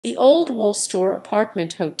The Old Woolstore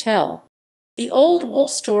Apartment Hotel. The Old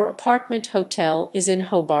Woolstore Apartment Hotel is in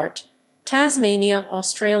Hobart, Tasmania,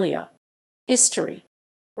 Australia. History.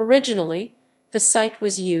 Originally, the site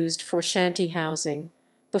was used for shanty housing,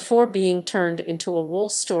 before being turned into a wool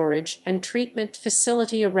storage and treatment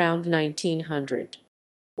facility around 1900.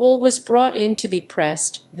 Wool was brought in to be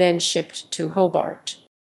pressed, then shipped to Hobart.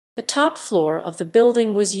 The top floor of the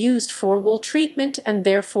building was used for wool treatment and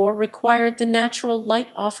therefore required the natural light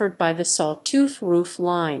offered by the sawtooth roof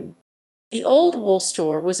line. The old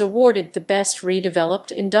Woolstore was awarded the Best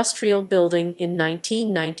Redeveloped Industrial Building in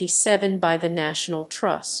 1997 by the National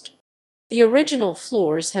Trust. The original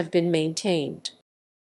floors have been maintained.